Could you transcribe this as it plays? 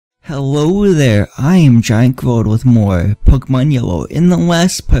Hello there, I am GiantGrotle with more Pokemon Yellow. In the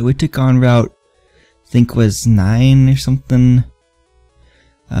last part we took on route, I think was 9 or something.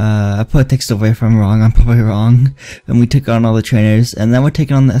 I put a text over if I'm wrong, I'm probably wrong. And we took on all the trainers, and then we're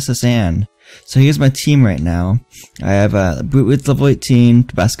taking on the SSN. So here's my team right now. I have Brute level 18,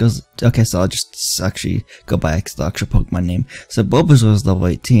 Tabasco's, okay, so I'll just actually go by the actual Pokemon name. So Bulbasaur's level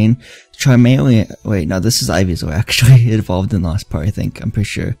 18, Charmeleon, wait, no, this is Ivysaur actually, it evolved in the last part I think, I'm pretty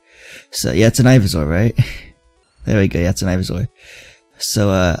sure. So yeah, it's an Ivysaur, right? There we go, yeah, it's an Ivysaur. So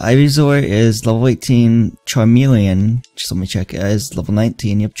Ivysaur is level 18, Charmeleon, just let me check, is level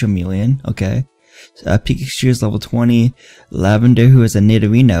 19, yep, Charmeleon, okay. Pikachu is level 20, Lavender, who is a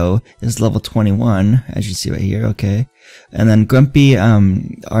Nidorino, is level 21, as you see right here, okay. And then Grumpy,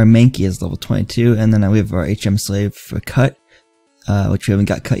 our Mankey is level 22, and then we have our HM Slave for Cut, which we haven't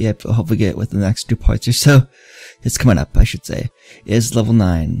got Cut yet, but hopefully get within the next 2 parts or so. It's coming up, I should say. It is level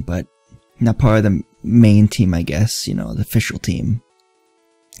 9, but not part of the main team, I guess, you know, the official team.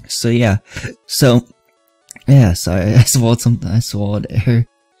 So yeah, sorry, I swallowed something, I swallowed air.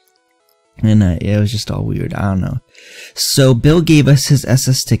 And it was just all weird, I don't know. So Bill gave us his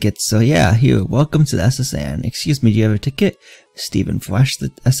SS ticket, so yeah, here, welcome to the SSN. Excuse me, do you have a ticket? Steven, flash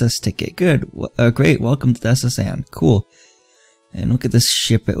the SS ticket. Good, great, welcome to the SSN. Cool. And look at this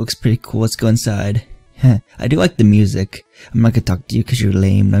ship, it looks pretty cool. Let's go inside. I do like the music. I'm not gonna talk to you because you're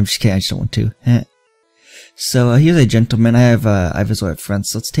lame. No, I'm just kidding, I just don't want to. So here's a gentleman. I have Ivysaur up front,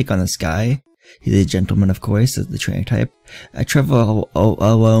 so let's take on this guy. He's a gentleman, of course, as the trainer type. I travel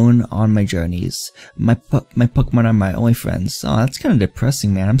alone on my journeys. My Pokemon are my only friends. Oh, that's kind of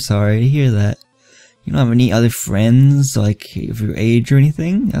depressing, man. I'm sorry to hear that. You don't have any other friends, like, of your age or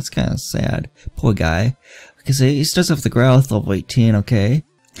anything? That's kind of sad. Poor guy. Okay, so he starts off with the Growlithe, level 18, okay.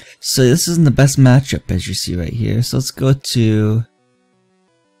 So this isn't the best matchup, as you see right here. So let's go to...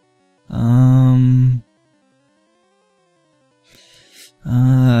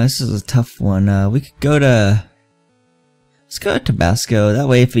 this is a tough one. We could go to... Let's go to Tabasco. That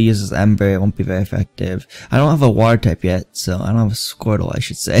way if he uses Ember, it won't be very effective. I don't have a water type yet, so I don't have a Squirtle, I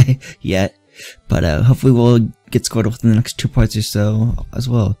should say, yet. But hopefully we'll get Squirtle within the next 2 parts or so, as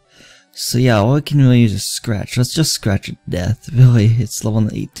well. So yeah, all we can really use is Scratch. Let's just Scratch it to death, really. It's level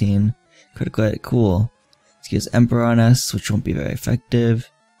 18. Critical hit, cool. Let's use Ember on us, which won't be very effective.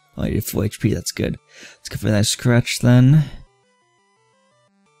 Oh, you did 4 HP, that's good. Let's go for a nice Scratch then.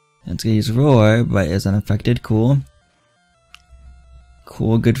 And it's gonna use Roar, but it's unaffected. Cool.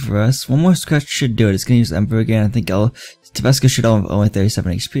 Cool, good for us. One more Scratch should do it. It's gonna use Ember again. I think Tabasco should have only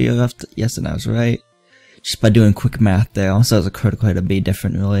 37 HP left. Yes, and I was right. Just by doing quick math there. Also, as a critical hit, it'd be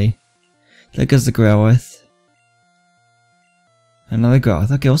different, really. There goes the Growlithe. Another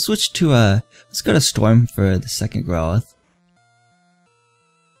Growlithe. Okay, we'll switch to, let's go to Storm for the second Growlithe.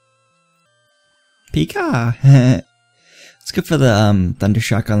 Pika! Let's go for the Thunder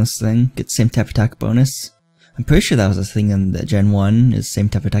Shock on this thing. Get the same type attack bonus. I'm pretty sure that was a thing in the Gen 1, is same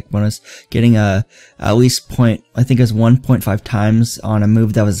type attack bonus. Getting at least I think it was 1.5 times on a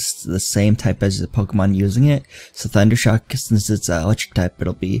move that was the same type as the Pokemon using it. So Thunder Shock, since it's electric type,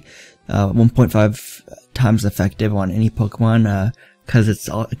 it'll be 1.5 times effective on any Pokemon, because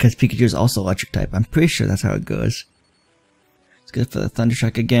Pikachu is also electric type. I'm pretty sure that's how it goes. Good for the Thunder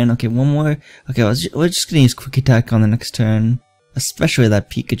Shock again. Okay, one more. Okay, we're just gonna use Quick Attack on the next turn. Especially that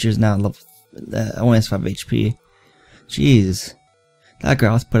Pikachu is now level, only has 5 HP. Jeez. That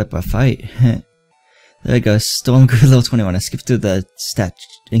Growlithe put up a fight. There we go, Storm grew level 21. I skipped through the stat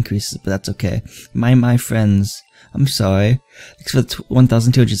increases, but that's okay. My friends. I'm sorry. Thanks for the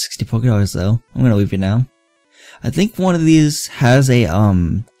 1,260 Pokédollars though. I'm gonna leave you now. I think one of these has a,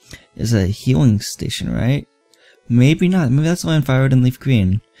 is a healing station, right? Maybe not. Maybe that's only in Fire Red and Leaf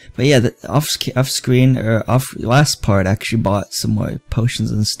Green. But yeah, the off screen or last part actually bought some more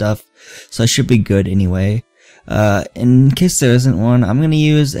potions and stuff, so I should be good anyway. In case there isn't one, I'm gonna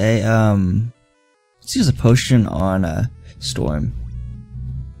use a let's use a potion on Storm.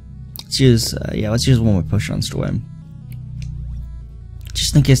 Let's use let's use one more potion on Storm,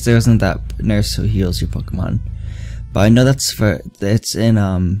 just in case there isn't that nurse who heals your Pokemon. But I know it's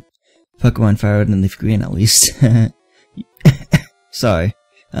in Pokemon Fire Red and Leaf Green at least. Sorry.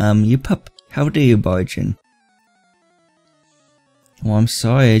 You pup, how dare you barge in? Well, I'm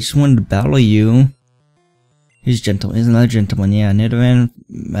sorry, I just wanted to battle you. Here's another gentleman, yeah, Nidoran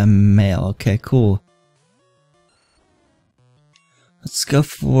male, okay, cool. Let's go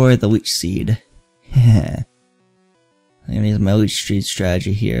for the Leech Seed. I'm gonna use my Leech Seed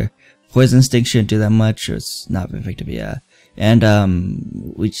strategy here. Poison Sting shouldn't do that much, or it's not very effective, yeah. And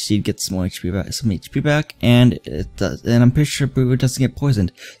Leech Seed gets more HP back, some HP back, and it does. And I'm pretty sure Brute doesn't get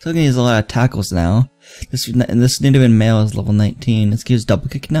poisoned. So I'm gonna use a lot of tackles now. This Nidoran male is level 19. Let's use double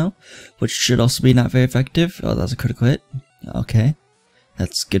kick now, which should also be not very effective. Oh, that's a critical hit. Okay,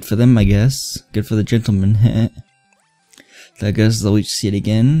 that's good for them, I guess. Good for the gentleman. There goes the Leech Seed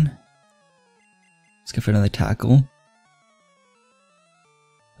again. Let's go for another tackle.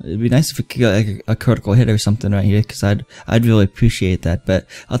 It'd be nice if we could get a critical hit or something right here, because I'd really appreciate that. But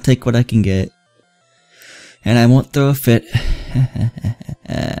I'll take what I can get, and I won't throw a fit.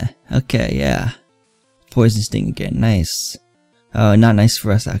 Okay, yeah. Poison Sting again, nice. Oh, not nice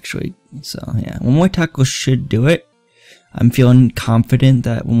for us actually. So yeah, one more tackle should do it. I'm feeling confident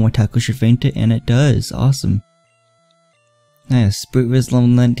that one more tackle should faint it, and it does. Awesome. Nice. Brute Riz level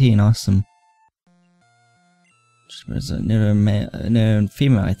 19. Awesome. There's a Nidoran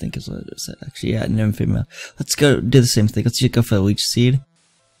female, I think is what it said. Actually, yeah, Nidoran female. Let's go do the same thing. Let's just go for the Leech Seed.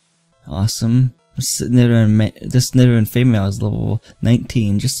 Awesome. This Nidoran female is level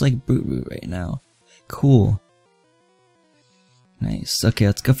 19, just like Brute right now. Cool. Nice. Okay,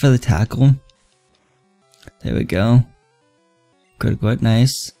 let's go for the tackle. There we go. Good,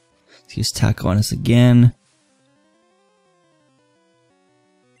 nice. Let's use tackle on us again.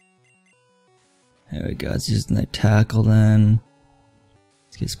 There we go, let's use that tackle then.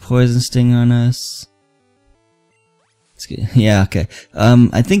 Let's get his Poison Sting on us. Let's get, yeah, okay.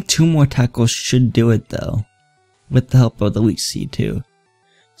 I think 2 more tackles should do it though. With the help of the Leech Seed too.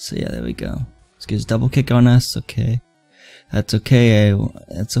 So yeah, there we go. Let's get his double kick on us, okay. That's okay,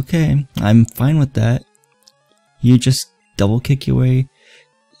 that's okay. I'm fine with that. You just double kick your way,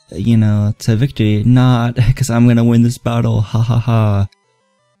 you know, to victory. Not, because I'm gonna win this battle, ha ha ha.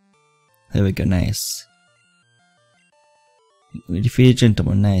 There we go, nice. We defeated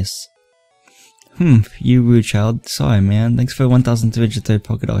Gentleman, nice. You rude child. Sorry, man. Thanks for 1,330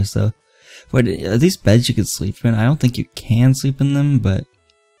 Pokédollars, though. Wait, are these beds you can sleep in? I don't think you can sleep in them, but...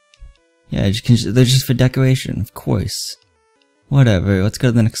 yeah, they're just for decoration, of course. Whatever, let's go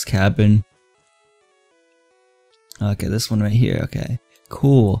to the next cabin. Okay, this one right here, okay.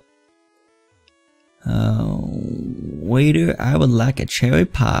 Cool. Waiter, I would like a cherry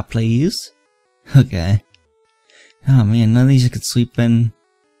pie, please. Okay. Oh man, none of these I could sleep in.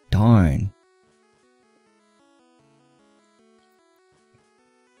 Darn.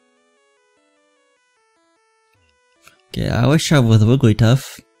 Okay, I always travel with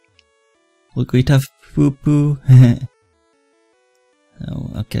Wigglytuff. Wigglytuff poo poo.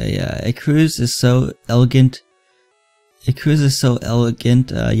 Oh, okay, yeah. A cruise is so elegant. Yet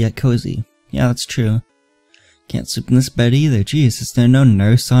cozy. Yeah, that's true. Can't sleep in this bed either. Jeez, is there no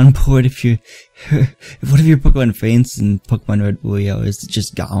nurse on board if you if one of your Pokemon faints in Pokemon Red Blue Yellow? Is it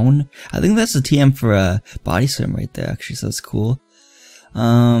just gone? I think that's the TM for a body swim right there, actually, so that's cool.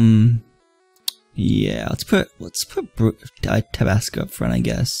 Yeah, let's put Tabasco up front, I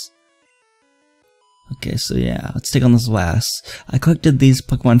guess. Okay, so yeah, let's take on this last. I collected these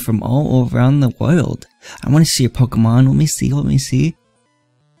Pokemon from all around the world. I want to see your Pokemon. Let me see.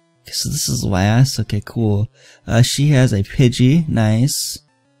 Okay, so this is last. Okay, cool. She has a Pidgey. Nice.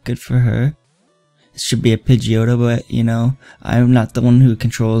 Good for her. It should be a Pidgeotto, but, you know, I'm not the one who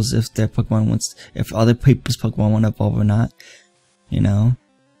controls if their Pokemon if other people's Pokemon want to evolve or not. You know,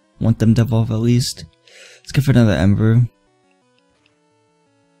 want them to evolve at least. Let's go for another Ember.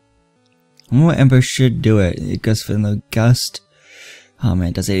 One more Ember should do it. It goes for the Gust. Oh man,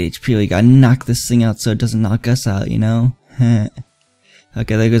 it does 8 HP. We gotta knock this thing out so it doesn't knock us out, you know?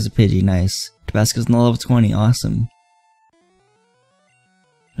 Okay, there goes a Pidgey. Nice. Tabasco's in level 20. Awesome.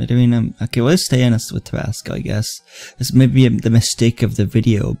 Okay, we'll stay honest with Tabasco, I guess. This may be the mistake of the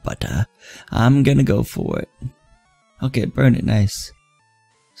video, but I'm gonna go for it. Okay, burn it. Nice.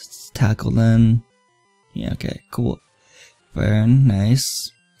 Let's tackle then. Yeah, okay, cool. Burn.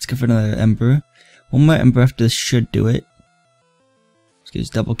 Nice. Let's go for another Ember. One more Ember after this should do it. Let's get his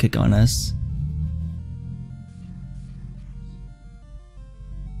double kick on us.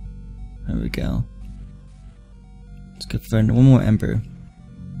 There we go. Let's go for one more Ember.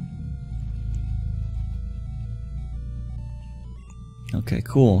 Okay,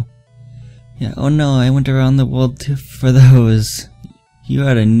 cool. Yeah, oh no, I went around the world for those. You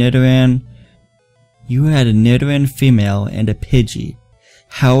had a Nidoran female and a Pidgey.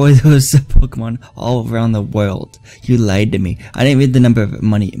 How are those Pokemon all around the world? You lied to me. I didn't read the number of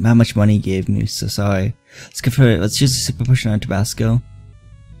money, how much money you gave me, so sorry. Let's use a Super Potion on Tabasco.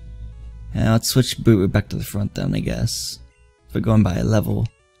 And let's switch Brute back to the front then, I guess. If we're going by a level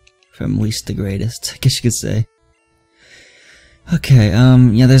from least to greatest, I guess you could say. Okay,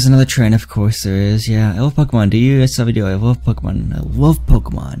 yeah, there's another train, of course there is. Yeah, I love Pokemon. Do you? Yes, I do. I love Pokemon. I love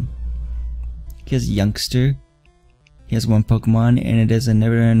Pokemon. He has youngster. He has one Pokemon, and it is a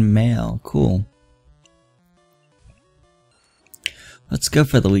never-ending male. Cool. Let's go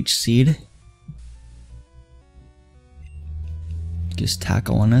for the Leech Seed. Just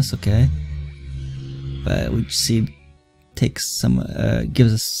tackle on us, okay. But Leech Seed takes some,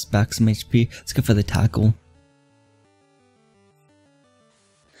 gives us back some HP. Let's go for the tackle.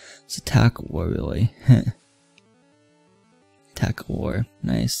 It's a tackle war, really. Tackle war,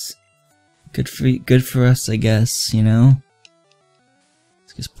 nice. Good for us, I guess. You know.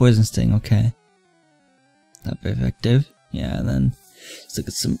 Let's get Poison Sting, okay. Not very effective. Yeah, and then let's look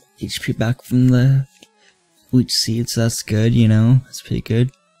at some HP back from the Leech Seed, so that's good. You know, that's pretty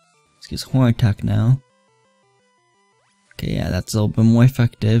good. Let's get Horn Attack now. Okay, yeah, that's a little bit more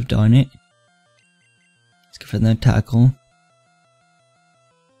effective, darn it. Let's go for another tackle.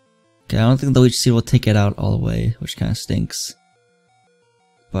 Okay, I don't think the Leech Seed will take it out all the way, which kind of stinks.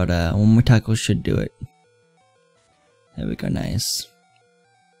 But one more tackle should do it. There we go, nice.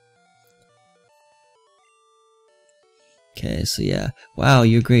 Okay, so yeah. Wow,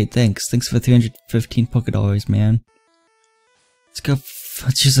 you're great, thanks. Thanks for 315 Pokédollars, man.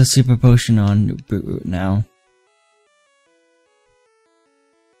 Let's use a Super Potion on Root now.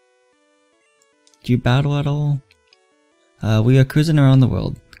 Do you battle at all? We are cruising around the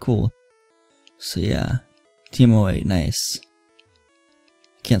world. Cool. So yeah. Team 08, nice.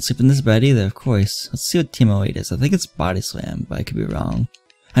 Can't sleep in this bed either, of course. Let's see what Team 08 is. I think it's Body Slam, but I could be wrong.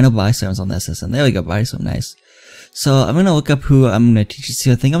 I know Body Slam's on the SSN. There we go, Body Slam, nice. So I'm gonna look up who I'm gonna teach this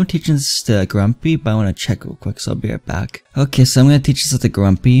to. I think I'm teaching this to Grumpy, but I wanna check real quick, so I'll be right back. Okay, so I'm gonna teach this to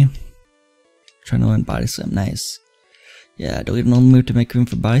Grumpy. Trying to learn Body Slam, nice. Yeah, delete an old move to make room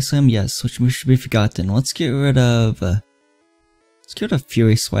for Body Slam? Yes, which move should be forgotten? Let's get rid of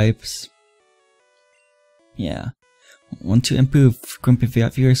Fury Swipes. Yeah. Want to improve Grumpy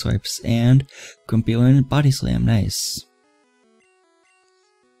without Fury Swipes, and Grumpy learned Body Slam, nice.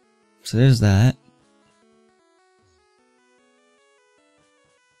 So there's that.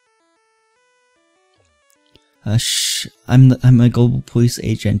 I'm a global police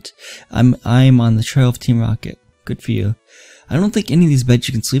agent. I'm on the trail of Team Rocket. Good for you. I don't think any of these beds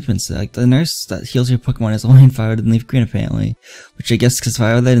you can sleep in. So, like, the nurse that heals your Pokemon is only in Fire Red and Leaf Green, apparently. Which I guess because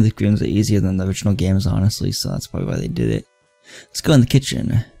Fire Red and Leaf Green are easier than the original games, honestly. So that's probably why they did it. Let's go in the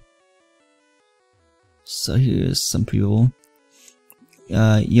kitchen. So here's some people.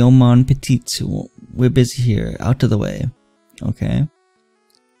 Yo mon petit, we're busy here. Out of the way. Okay.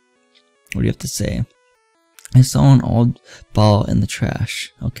 What do you have to say? I saw an old ball in the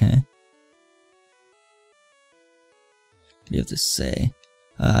trash. Okay. What do you have to say?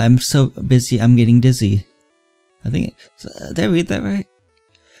 I'm so busy, I'm getting dizzy. I think, did I read that right?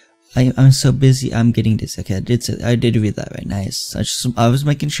 I'm so busy, I'm getting dizzy. Okay, I did read that right, nice. I was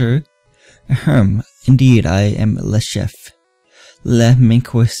making sure. Indeed, I am le chef. Le main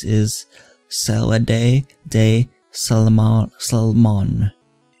course is salade de salmon.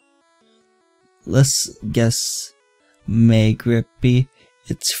 Let's guess, may grippy,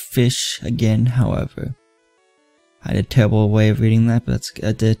 it's fish again, however. I did a terrible way of reading that, but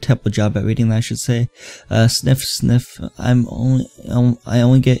I did a terrible job at reading that, I should say. Sniff, sniff. I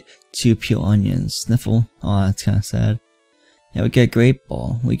only get 2 peel onions. Sniffle. Oh, that's kind of sad. Yeah, we get a great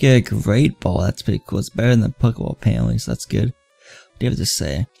ball. We get a great ball. That's pretty cool. It's better than the Pokeball, apparently, so that's good. What do you have to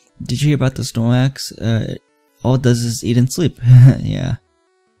say? Did you hear about the Snorlax? All it does is eat and sleep. Yeah.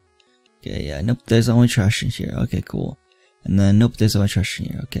 Okay, yeah. Nope, there's only trash in here. Okay, cool. And then, nope, there's only trash in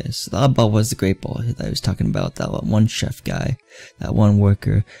here. Okay, so the odd ball was the great ball that I was talking about. That one chef guy. That one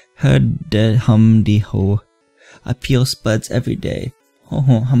worker. Heard de hum de ho. I peel spuds every day. Ho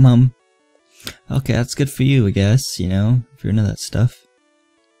ho hum hum. Okay, that's good for you, I guess, you know, if you're into that stuff.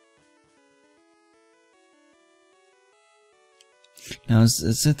 Now, is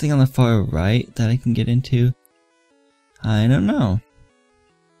there anything on the far right that I can get into? I don't know.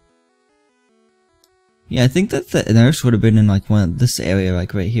 Yeah, I think that the nurse would have been in like this area,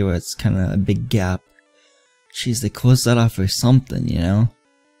 like right here where it's kind of a big gap. Jeez, they closed that off or something, you know?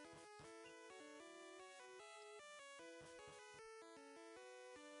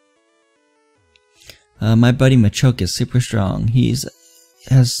 My buddy Machoke is super strong. He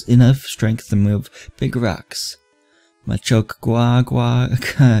has enough strength to move big rocks. Machoke gua gua.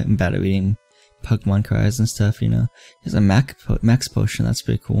 I'm bad at reading Pokemon cries and stuff, you know. He has a max potion, that's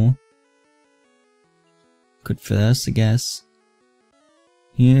pretty cool. Good for us, I guess.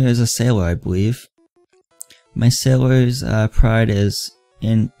 Here is a sailor, I believe. My sailor's pride is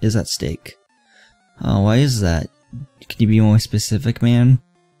at stake. Why is that? Can you be more specific, man?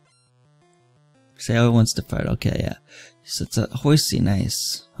 Sailor wants to fight. Okay, yeah. So it's a horsey,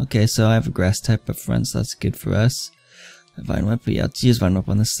 nice. Okay, so I have a grass type up front, so that's good for us. A Vine Whip, but yeah, let's use Vine Whip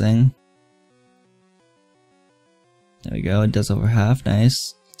on this thing. There we go, it does over half,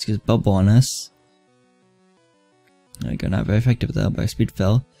 nice. Let's use Bubble on us. There we go, not very effective though, but our speed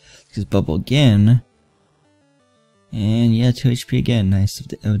fell. Let's use Bubble again. And yeah, 2 HP again, nice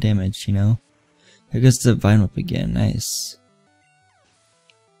of damage, you know. Here goes the Vine Whip again, nice.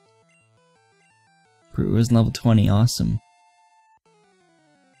 Brute was level 20, awesome.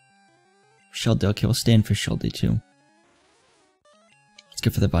 Sheldy, okay, we'll stand for Sheldy too. Let's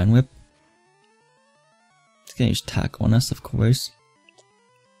go for the Vine Whip. It's gonna use Tackle on us, of course.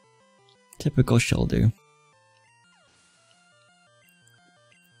 Typical Shoulder.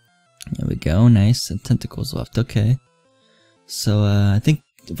 There we go, nice. And Tentacles left, okay. So, I think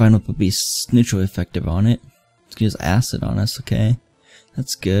Vine Whip will be neutral effective on it. It's gonna use Acid on us, okay.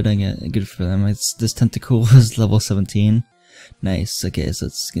 That's good, I get good for them. This Tentacle was level 17. Nice, okay, so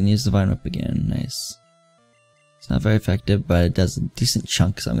it's gonna use the Vine Whip again, nice. It's not very effective, but it does a decent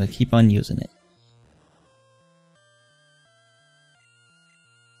chunk, so I'm gonna keep on using it.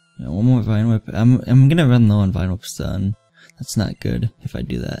 Yeah, one more Vine Whip. I'm gonna run low on Vine Whips then. That's not good if I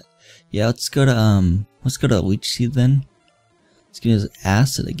do that. Yeah, let's go to Leech Seed then. Let's use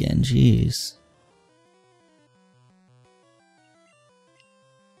Acid again, jeez.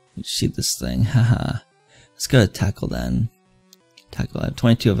 Leech Seed this thing, haha. Let's go to Tackle then. Tackle, I have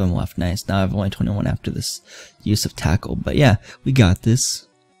 22 of them left, nice. Now I have only 21 after this use of Tackle, but yeah, we got this.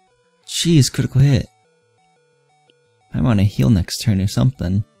 Jeez, critical hit. I want to heal next turn or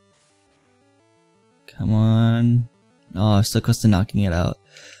something. Come on. Oh, so close to knocking it out.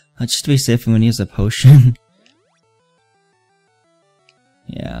 Just to be safe, I'm gonna use a potion.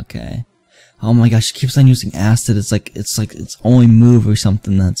 Yeah, okay. Oh my gosh, it keeps on using Acid. It's like its only move or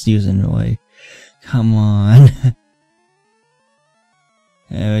something that's using really. Come on.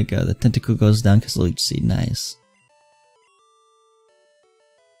 There we go. The Tentacle goes down because of Leech Seed. Nice.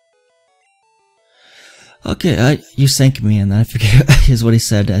 Okay, you sank me, and then I forget is what he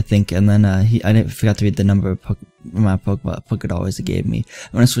said, I think, and then I forgot to read the number of my Pokédollars he gave me.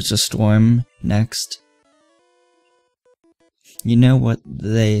 I'm gonna switch to Storm next. You know what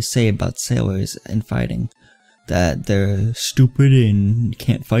they say about sailors in fighting? That they're stupid and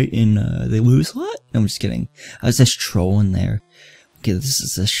can't fight and they lose a lot? No, I'm just kidding. I was just trolling there. Okay, this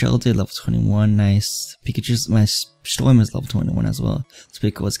is a Shelter, level 21, nice. Pikachu's, my Storm is level 21 as well. It's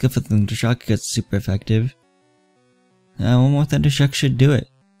pretty cool. It's good for Thunder Shock, it's super effective. One more Thunder Shock should do it.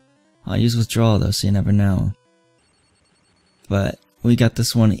 I'll use Withdrawal though, so you never know. But, we got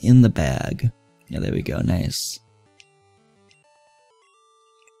this one in the bag. Yeah, there we go, nice.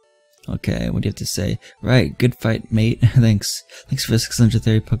 Okay, what do you have to say? Right, good fight, mate. Thanks. Thanks for the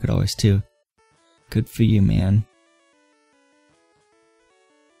 630 Pokédollars too. Good for you, man.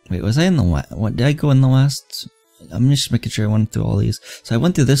 Wait, was I in the what? Did I go in the last? I'm just making sure I went through all these. So I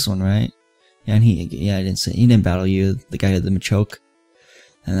went through this one, right? Yeah, and he didn't battle you, the guy with the Machoke.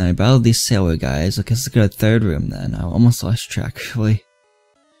 And then I battled these sailor guys. Okay, let's go to the third room then. I almost lost track, really.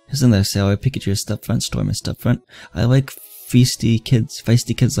 Here's another sailor. Pikachu is up front, Storm is up front. I like feisty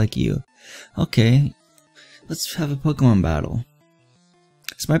kids like you. Okay, let's have a Pokemon battle.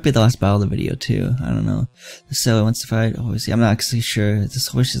 This might be the last battle of the video too. I don't know. The sailor wants to fight. Oh, I'm not actually sure. This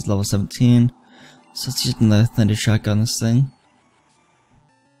horse is level 17. So let's use another Thunder Shock on this thing.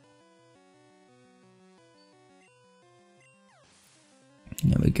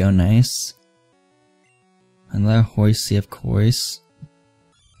 There we go, nice. Another horsey, of course.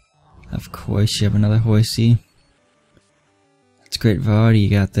 Of course, you have another horsey. That's great variety you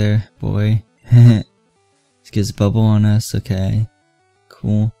got there, boy. Let's get his Bubble on us, okay.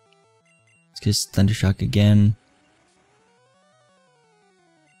 Cool. Let's get his Thunder Shock again.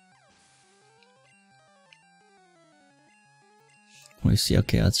 Horsey,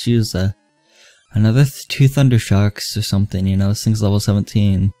 okay, let's use another 2 Thunder Shocks or something, you know, this thing's level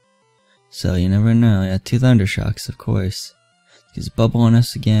 17. So you never know, yeah, 2 Thunder Shocks, of course. Use Bubble on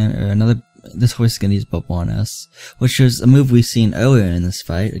us again, or this horse is gonna use Bubble on us. Which was a move we've seen earlier in this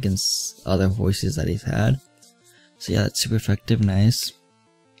fight against other horses that he's had. So yeah, that's super effective, nice.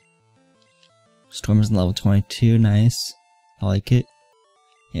 Storm is level 22, nice. I like it.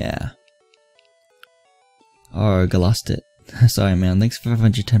 Yeah. Arg, I lost it. Sorry man, thanks for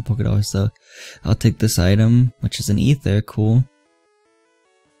 510 Pokédollars though. I'll take this item, which is an ether, cool.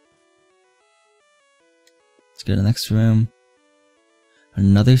 Let's go to the next room.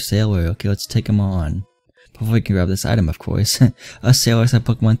 Another sailor, okay, let's take him on. Before we can grab this item, of course. Us sailors have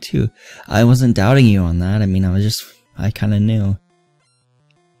Pokemon too. I wasn't doubting you on that, I mean, I was just I kinda knew.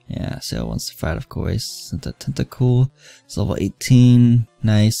 Yeah, so wants to fight, of course. Tentacool. It's level 18.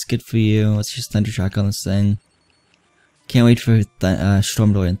 Nice, good for you. Let's just Thunder Shock on this thing. Can't wait for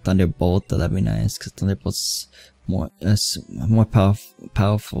Stormdor and Thunderbolt, though that'd be nice, because Thunderbolt's more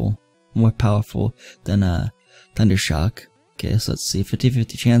powerful than Thunder Shock. Okay, so let's see,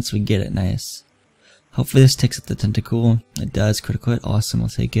 50-50 chance we get it, nice. Hopefully this takes out the Tentacool. It does, critical hit, awesome, I'll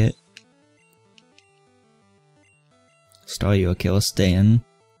take it. Staryu, okay, we'll stay in.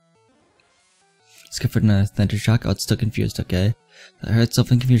 Let's go for the Thunder Shock. Oh, it's still confused, okay. That hurt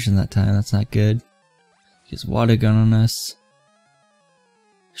itself in confusion that time, that's not good. Use Water Gun on us.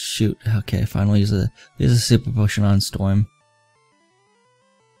 Shoot, okay, finally use a Super Potion on Storm.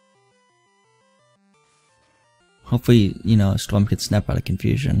 Hopefully, you know, Storm can snap out of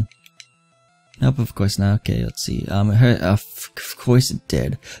confusion. Nope, of course not. Okay, let's see. It hurt. Of course it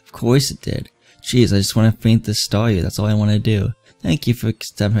did. Of course it did. Jeez, I just want to faint this Staryu. That's all I want to do. Thank you for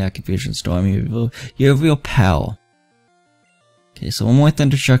stepping out of confusion, Storm. You're a real pal. Okay, so one more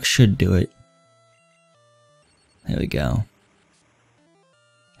Thunder Shock should do it. There we go.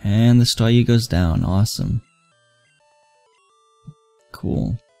 And the Staryu goes down. Awesome.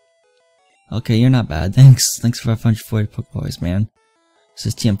 Cool. Okay, you're not bad. Thanks for 540 Pokeballs, man. This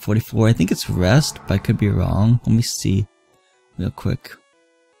is TM44. I think it's Rest, but I could be wrong. Let me see real quick.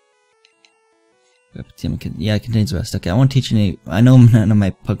 Yeah, it contains Rest. Okay, I won't teach any. I know none of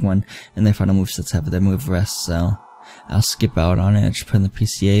my Pokemon and their final movesets have their move Rest, so I'll skip out on it. Just put in the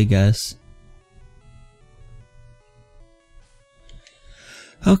PCA, guys.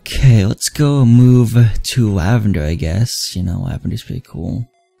 Okay, let's go move to Lavender, I guess. You know, Lavender's pretty cool.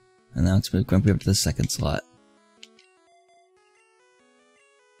 And now it's Grumpy up to the second slot.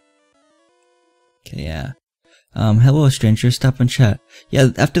 Okay, yeah. Hello stranger, stop and chat.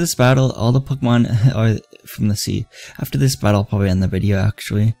 Yeah, after this battle, all the Pokemon are from the sea. After this battle, I'll probably end the video,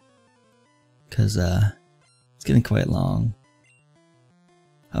 actually. Cause, it's getting quite long.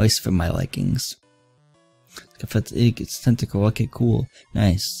 At least for my likings. It's Tentacool, okay, cool.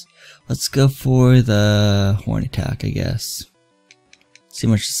 Nice. Let's go for the Horn Attack, I guess. See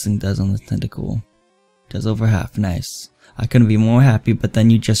how much this thing does on the Tentacool. Does over half, nice. I couldn't be more happy, but then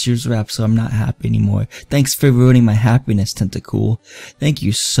you just used Wrap, so I'm not happy anymore. Thanks for ruining my happiness, Tentacool. Thank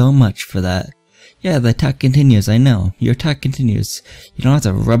you so much for that. Yeah, the attack continues, I know. Your attack continues. You don't have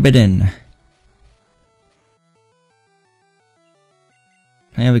to rub it in.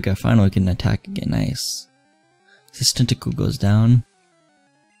 There we go, finally we can attack again, nice. This Tentacool goes down.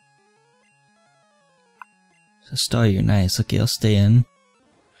 So Staryu, nice. Okay, I'll stay in.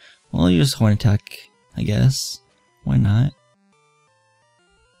 Well, you just Horn Attack, I guess. Why not?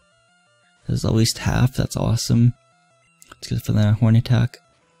 There's at least half, that's awesome. Let's go for the Horn Attack.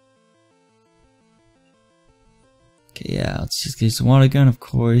 Okay, yeah, let's just use the Water Gun, of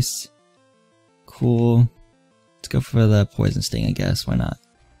course. Cool. Let's go for the Poison Sting, I guess. Why not?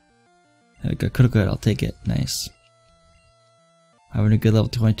 There we go. Critical hit, I'll take it. Nice. Having a good level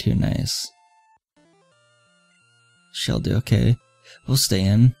 22, nice. Shell do, okay. We'll stay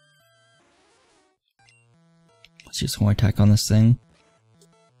in. Let's use Horn Attack on this thing.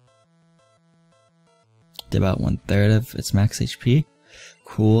 Did about 1/3 of its max HP.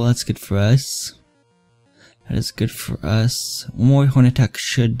 Cool, that's good for us. That is good for us. One more Horn Attack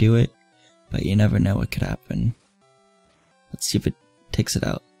should do it, but you never know what could happen. Let's see if it takes it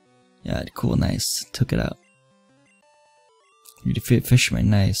out. Yeah, cool, nice. Took it out. You defeat Fisherman,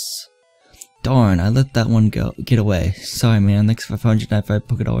 nice. Darn, I let that one get away. Sorry, man. Thanks for 595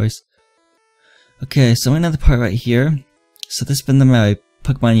 Pokédollars. Okay, so another part right here. So this has been my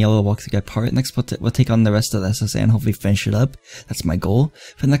Pokemon Yellow walkthrough guide part. Next, we'll take on the rest of the SSA and hopefully finish it up. That's my goal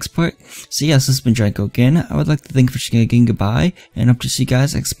for the next part. So yes, this has been GiantGrotle again. I would like to thank you for watching again. Goodbye, and hope to see you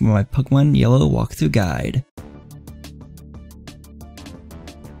guys next for my Pokemon Yellow walkthrough guide.